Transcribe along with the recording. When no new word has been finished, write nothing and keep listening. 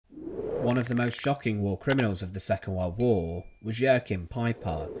One of the most shocking war criminals of the Second World War was Joachim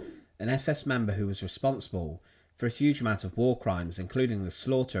Peiper, an SS member who was responsible for a huge amount of war crimes, including the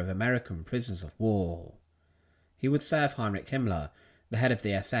slaughter of American prisoners of war. He would serve Heinrich Himmler, the head of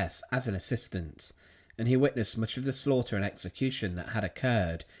the SS, as an assistant, and he witnessed much of the slaughter and execution that had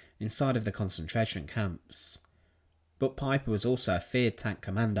occurred inside of the concentration camps. But Peiper was also a feared tank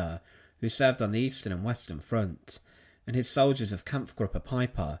commander who served on the Eastern and Western Front, and his soldiers of Kampfgruppe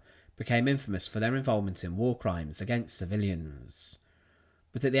Peiper became infamous for their involvement in war crimes against civilians.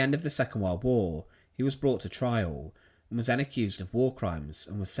 But at the end of the Second World War, he was brought to trial and was then accused of war crimes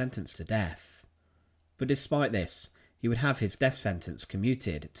and was sentenced to death. But despite this, he would have his death sentence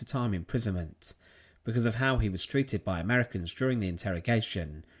commuted to time imprisonment because of how he was treated by Americans during the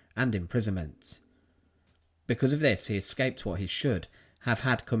interrogation and imprisonment. Because of this, he escaped what he should have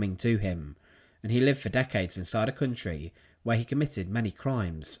had coming to him, and he lived for decades inside a country where he committed many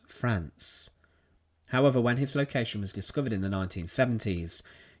crimes, France. However, when his location was discovered in the 1970s,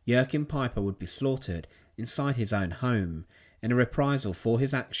 Joachim Peiper would be slaughtered inside his own home in a reprisal for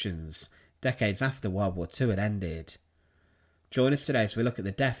his actions decades after World War II had ended. Join us today as we look at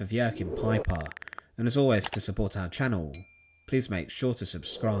the death of Joachim Peiper, and as always, to support our channel, please make sure to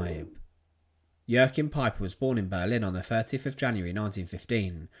subscribe. Joachim Peiper was born in Berlin on the 30th of January 1915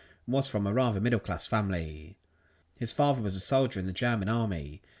 and was from a rather middle-class family. His father was a soldier in the German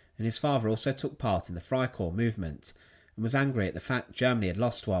army, and his father also took part in the Freikorps movement and was angry at the fact Germany had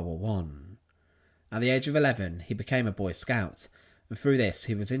lost World War I. At the age of 11, he became a Boy Scout, and through this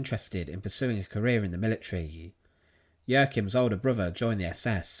he was interested in pursuing a career in the military. Joachim's older brother joined the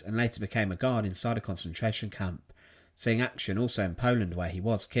SS and later became a guard inside a concentration camp, seeing action also in Poland where he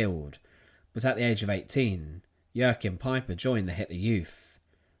was killed. But at the age of 18, Joachim Peiper joined the Hitler Youth.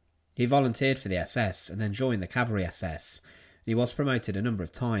 He volunteered for the SS and then joined the Cavalry SS, and he was promoted a number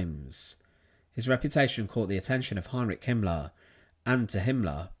of times. His reputation caught the attention of Heinrich Himmler, and to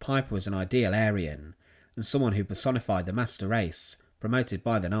Himmler, Peiper was an ideal Aryan, and someone who personified the master race promoted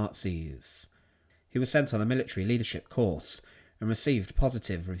by the Nazis. He was sent on a military leadership course and received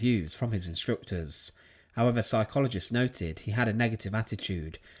positive reviews from his instructors. However, psychologists noted he had a negative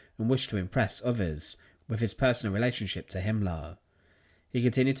attitude and wished to impress others with his personal relationship to Himmler. He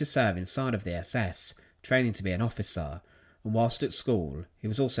continued to serve inside of the SS, training to be an officer, and whilst at school, he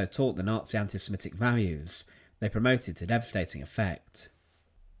was also taught the Nazi anti-Semitic values they promoted to devastating effect.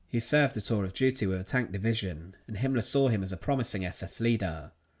 He served a tour of duty with a tank division, and Himmler saw him as a promising SS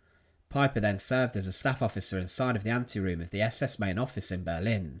leader. Peiper then served as a staff officer inside of the anteroom of the SS main office in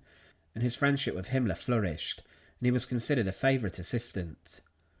Berlin, and his friendship with Himmler flourished, and he was considered a favourite assistant.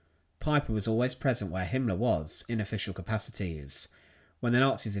 Peiper was always present where Himmler was, in official capacities. When the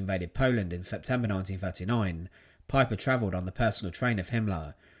Nazis invaded Poland in September 1939, Peiper travelled on the personal train of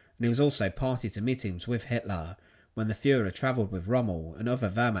Himmler, and he was also party to meetings with Hitler when the Führer travelled with Rommel and other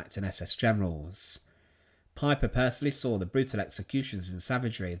Wehrmacht and SS generals. Peiper personally saw the brutal executions and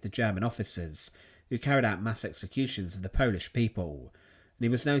savagery of the German officers who carried out mass executions of the Polish people, and he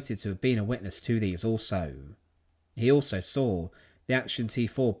was noted to have been a witness to these also. He also saw the Action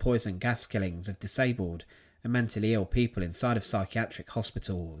T4 poison gas killings of disabled and mentally ill people inside of psychiatric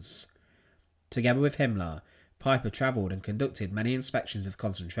hospitals. Together with Himmler, Peiper travelled and conducted many inspections of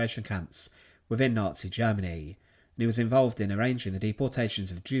concentration camps within Nazi Germany, and he was involved in arranging the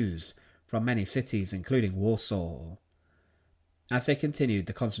deportations of Jews from many cities including Warsaw. As they continued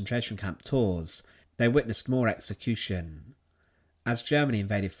the concentration camp tours, they witnessed more execution. As Germany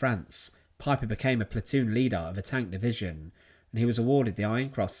invaded France, Peiper became a platoon leader of a tank division, and he was awarded the Iron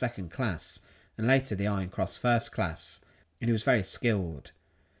Cross Second Class and later the Iron Cross First Class, and he was very skilled.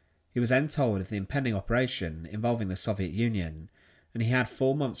 He was then told of the impending operation involving the Soviet Union, and he had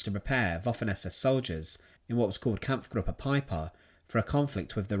 4 months to prepare Waffen-SS soldiers in what was called Kampfgruppe Peiper for a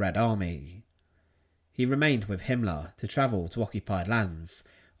conflict with the Red Army. He remained with Himmler to travel to occupied lands,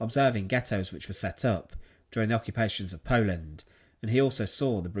 observing ghettos which were set up during the occupations of Poland, and he also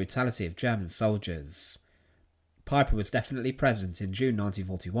saw the brutality of German soldiers. Peiper was definitely present in June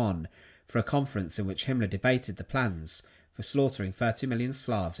 1941 for a conference in which Himmler debated the plans for slaughtering 30 million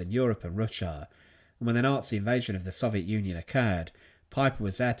Slavs in Europe and Russia, and when the Nazi invasion of the Soviet Union occurred, Peiper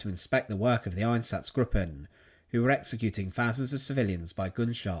was there to inspect the work of the Einsatzgruppen, who were executing thousands of civilians by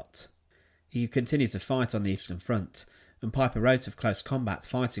gunshot. He continued to fight on the Eastern Front, and Peiper wrote of close combat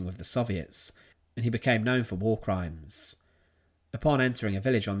fighting with the Soviets, and he became known for war crimes. Upon entering a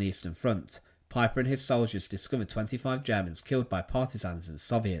village on the Eastern Front, Peiper and his soldiers discovered 25 Germans killed by partisans and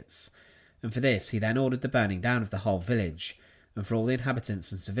Soviets, and for this he then ordered the burning down of the whole village, and for all the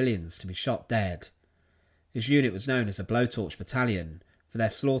inhabitants and civilians to be shot dead. His unit was known as a Blowtorch Battalion, for their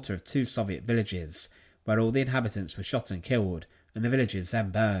slaughter of 2 Soviet villages, where all the inhabitants were shot and killed, and the villages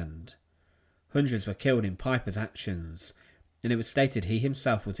then burned. Hundreds were killed in Peiper's actions, and it was stated he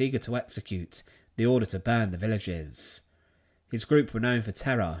himself was eager to execute the order to burn the villages. His group were known for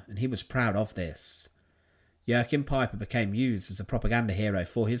terror, and he was proud of this. Joachim Peiper became used as a propaganda hero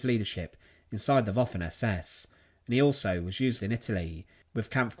for his leadership inside the Waffen-SS, and he also was used in Italy, with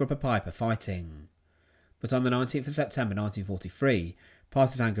Kampfgruppe Peiper fighting. But on the 19th of September 1943,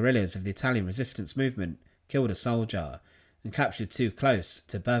 partisan guerrillas of the Italian resistance movement killed a soldier and captured 2 close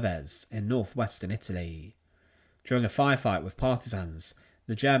to Boves in northwestern Italy. During a firefight with partisans,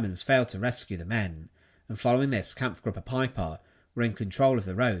 the Germans failed to rescue the men, and following this, Kampfgruppe Peiper were in control of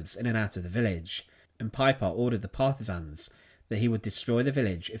the roads in and out of the village, and Peiper ordered the partisans that he would destroy the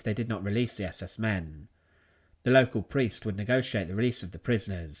village if they did not release the SS men. The local priest would negotiate the release of the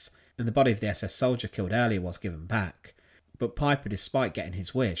prisoners, and the body of the SS soldier killed earlier was given back, but Peiper, despite getting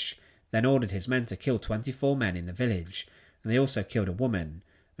his wish, then ordered his men to kill 24 men in the village, and they also killed a woman,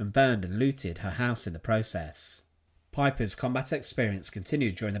 and burned and looted her house in the process. Peiper's combat experience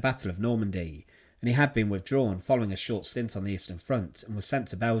continued during the Battle of Normandy, and he had been withdrawn following a short stint on the Eastern Front and was sent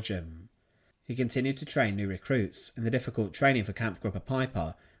to Belgium. He continued to train new recruits, and the difficult training for Kampfgruppe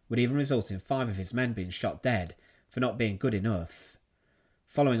Peiper would even result in 5 of his men being shot dead for not being good enough.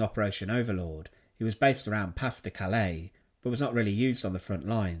 Following Operation Overlord, he was based around Pas de Calais, but was not really used on the front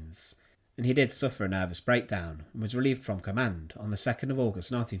lines, and he did suffer a nervous breakdown and was relieved from command on the 2nd of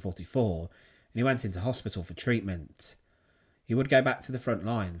August 1944, and he went into hospital for treatment. He would go back to the front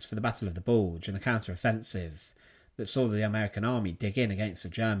lines for the Battle of the Bulge and the counter-offensive that saw the American army dig in against the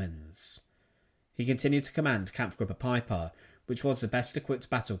Germans. He continued to command Kampfgruppe Peiper, which was the best equipped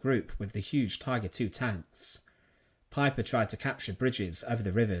battle group with the huge Tiger II tanks. Peiper tried to capture bridges over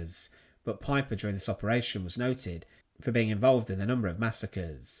the rivers, but Peiper during this operation was noted for being involved in a number of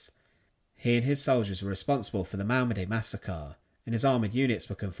massacres. He and his soldiers were responsible for the Malmedy massacre, and his armoured units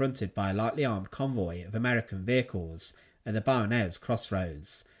were confronted by a lightly armed convoy of American vehicles at the Bayonnaise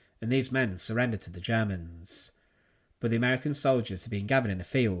crossroads, and these men surrendered to the Germans. But the American soldiers had been gathered in a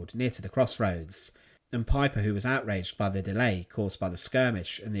field near to the crossroads, and Peiper, who was outraged by the delay caused by the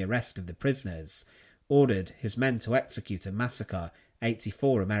skirmish and the arrest of the prisoners, ordered his men to execute and massacre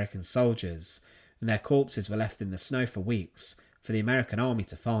 84 American soldiers, and their corpses were left in the snow for weeks for the American army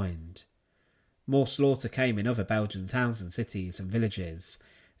to find. More slaughter came in other Belgian towns and cities and villages,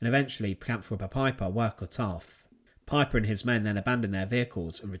 and eventually Kampfgruppe Peiper were cut off. Peiper and his men then abandoned their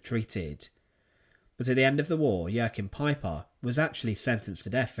vehicles and retreated. But at the end of the war, Joachim Peiper was actually sentenced to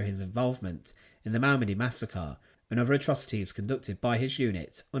death for his involvement in the Malmedy massacre and other atrocities conducted by his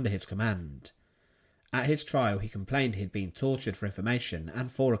unit under his command. At his trial, he complained he had been tortured for information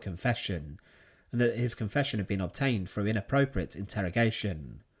and for a confession, and that his confession had been obtained through inappropriate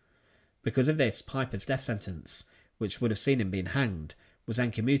interrogation. Because of this, Peiper's death sentence, which would have seen him being hanged, was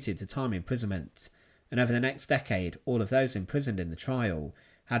then commuted to time imprisonment, and over the next decade all of those imprisoned in the trial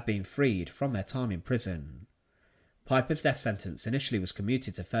had been freed from their time in prison. Peiper's death sentence initially was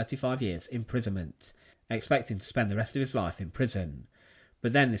commuted to 35 years imprisonment, expecting to spend the rest of his life in prison,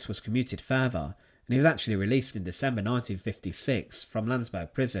 but then this was commuted further, and he was actually released in December 1956 from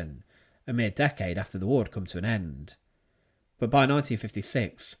Landsberg prison, a mere decade after the war had come to an end. But by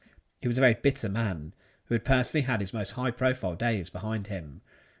 1956, he was a very bitter man who had personally had his most high-profile days behind him,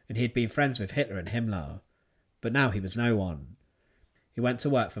 and he had been friends with Hitler and Himmler. But now he was no one. He went to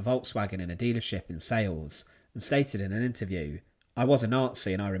work for Volkswagen in a dealership in sales, and stated in an interview, "I was a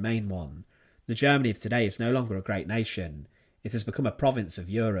Nazi and I remain one. The Germany of today is no longer a great nation. It has become a province of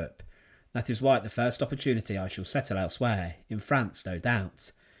Europe. That is why at the first opportunity I shall settle elsewhere, in France no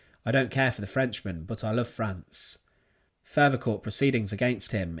doubt. I don't care for the Frenchmen, but I love France." Further court proceedings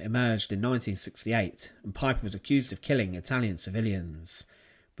against him emerged in 1968, and Peiper was accused of killing Italian civilians,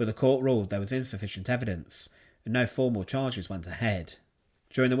 but the court ruled there was insufficient evidence, and no formal charges went ahead.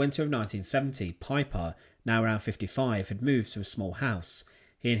 During the winter of 1970, Peiper, now around 55, had moved to a small house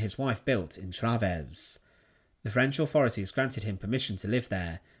he and his wife built in Travers. The French authorities granted him permission to live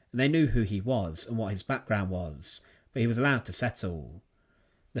there, and they knew who he was and what his background was, but he was allowed to settle.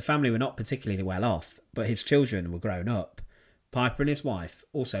 The family were not particularly well off, but his children were grown up. Peiper and his wife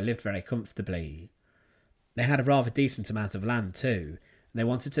also lived very comfortably. They had a rather decent amount of land too, and they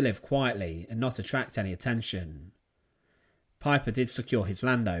wanted to live quietly and not attract any attention. Peiper did secure his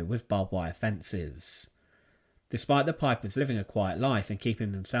land though with barbed wire fences. Despite the Peipers living a quiet life and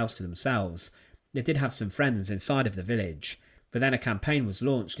keeping themselves to themselves, they did have some friends inside of the village, but then a campaign was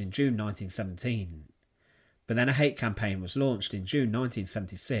launched in June 1917. But then a hate campaign was launched in June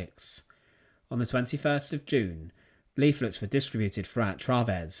 1976. On the 21st of June, leaflets were distributed throughout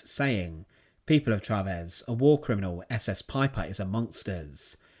Traves saying, "People of Traves, a war criminal, SS Peiper, is amongst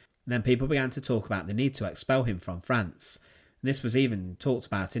us." And then people began to talk about the need to expel him from France, and this was even talked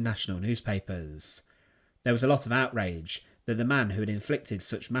about in national newspapers. There was a lot of outrage that the man who had inflicted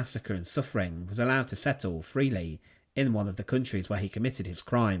such massacre and suffering was allowed to settle freely in one of the countries where he committed his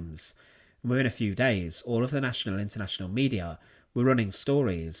crimes, and within a few days all of the national and international media were running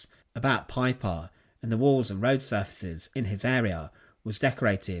stories about Peiper, and the walls and road surfaces in his area was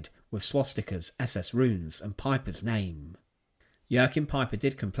decorated with swastikas, SS runes and Peiper's name. Joachim Peiper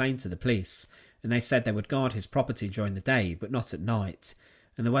did complain to the police, and they said they would guard his property during the day but not at night,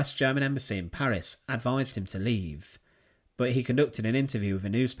 and the West German embassy in Paris advised him to leave. But he conducted an interview with a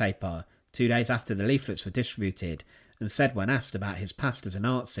newspaper 2 days after the leaflets were distributed and said when asked about his past as a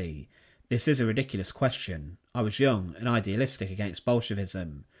Nazi, "This is a ridiculous question. I was young and idealistic against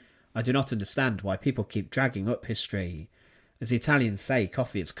Bolshevism. I do not understand why people keep dragging up history. As the Italians say,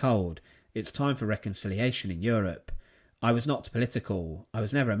 coffee is cold. It's time for reconciliation in Europe. I was not political. I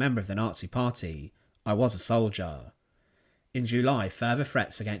was never a member of the Nazi Party. I was a soldier." In July, further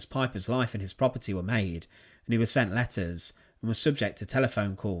threats against Peiper's life and his property were made, and he was sent letters and was subject to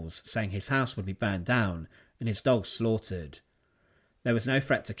telephone calls saying his house would be burned down and his dogs slaughtered. There was no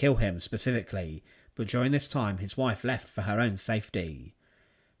threat to kill him specifically, but during this time his wife left for her own safety.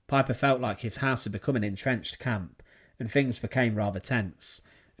 Peiper felt like his house had become an entrenched camp, and things became rather tense,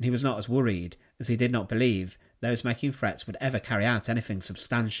 and he was not as worried as he did not believe those making threats would ever carry out anything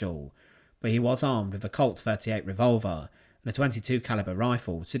substantial, but he was armed with a Colt 38 revolver and a 22 caliber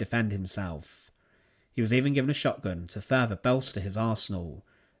rifle to defend himself. He was even given a shotgun to further bolster his arsenal,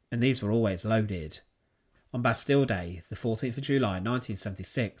 and these were always loaded. On Bastille Day, the 14th of July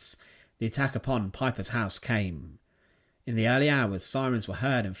 1976, the attack upon Peiper's house came. In the early hours, sirens were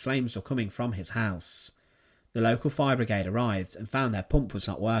heard and flames were coming from his house. The local fire brigade arrived and found their pump was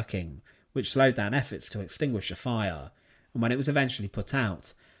not working, which slowed down efforts to extinguish the fire, and when it was eventually put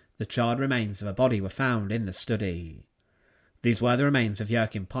out, the charred remains of a body were found in the study. These were the remains of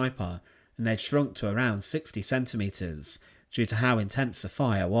Joachim Peiper, and they'd shrunk to around 60 centimetres due to how intense the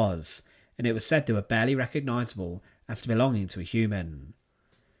fire was, and it was said they were barely recognisable as to belonging to a human.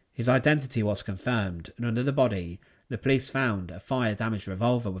 His identity was confirmed, and under the body, the police found a fire-damaged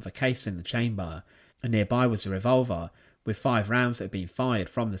revolver with a case in the chamber, and nearby was a revolver with 5 rounds that had been fired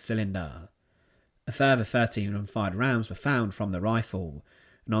from the cylinder. A further 13 unfired rounds were found from the rifle,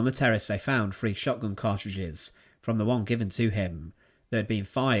 and on the terrace they found 3 shotgun cartridges from the one given to him that had been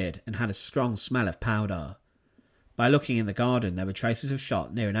fired and had a strong smell of powder. By looking in the garden, there were traces of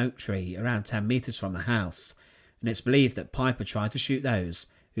shot near an oak tree around 10 metres from the house, and it's believed that Peiper tried to shoot those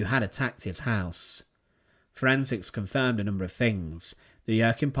who had attacked his house. Forensics confirmed a number of things. That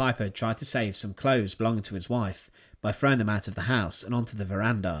Joachim Peiper had tried to save some clothes belonging to his wife by throwing them out of the house and onto the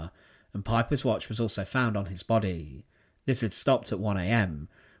veranda, and Peiper's watch was also found on his body. This had stopped at 1 a.m,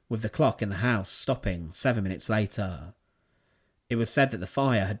 with the clock in the house stopping 7 minutes later. It was said that the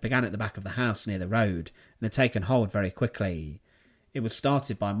fire had begun at the back of the house near the road and had taken hold very quickly. It was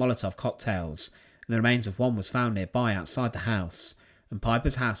started by Molotov cocktails, and the remains of one was found nearby outside the house, and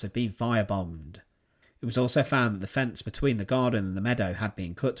Peiper's house had been firebombed. It was also found that the fence between the garden and the meadow had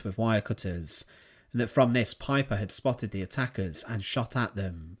been cut with wire cutters, and that from this Peiper had spotted the attackers and shot at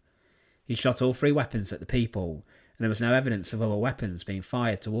them. He shot all 3 weapons at the people, and there was no evidence of other weapons being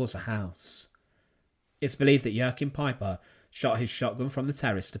fired towards the house. It's believed that Joachim Peiper shot his shotgun from the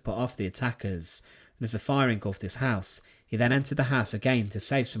terrace to put off the attackers, and as the fire engulfed his house, he then entered the house again to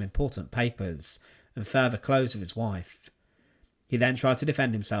save some important papers and further clothes of his wife. He then tried to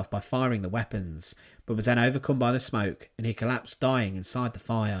defend himself by firing the weapons, but was then overcome by the smoke and he collapsed dying inside the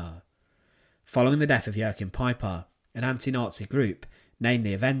fire. Following the death of Joachim Peiper, an anti-Nazi group, named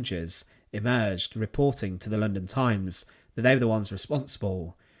the Avengers, emerged, reporting to the London Times that they were the ones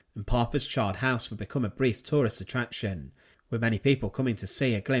responsible, and Peiper's charred house would become a brief tourist attraction, with many people coming to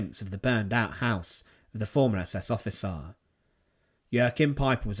see a glimpse of the burned-out house of the former SS officer. Joachim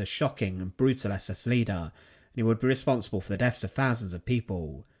Peiper was a shocking and brutal SS leader, and he would be responsible for the deaths of thousands of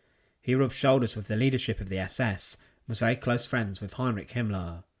people. He rubbed shoulders with the leadership of the SS and was very close friends with Heinrich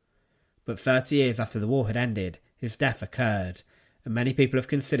Himmler. But 30 years after the war had ended, his death occurred, and many people have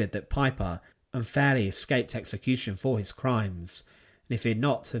considered that Peiper unfairly escaped execution for his crimes, and if he had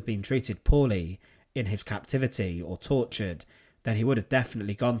not have been treated poorly in his captivity or tortured, then he would have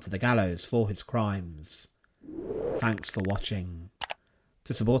definitely gone to the gallows for his crimes. Thanks for watching.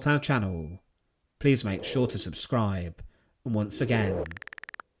 To support our channel, please make sure to subscribe, and once again,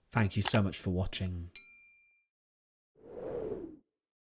 thank you so much for watching.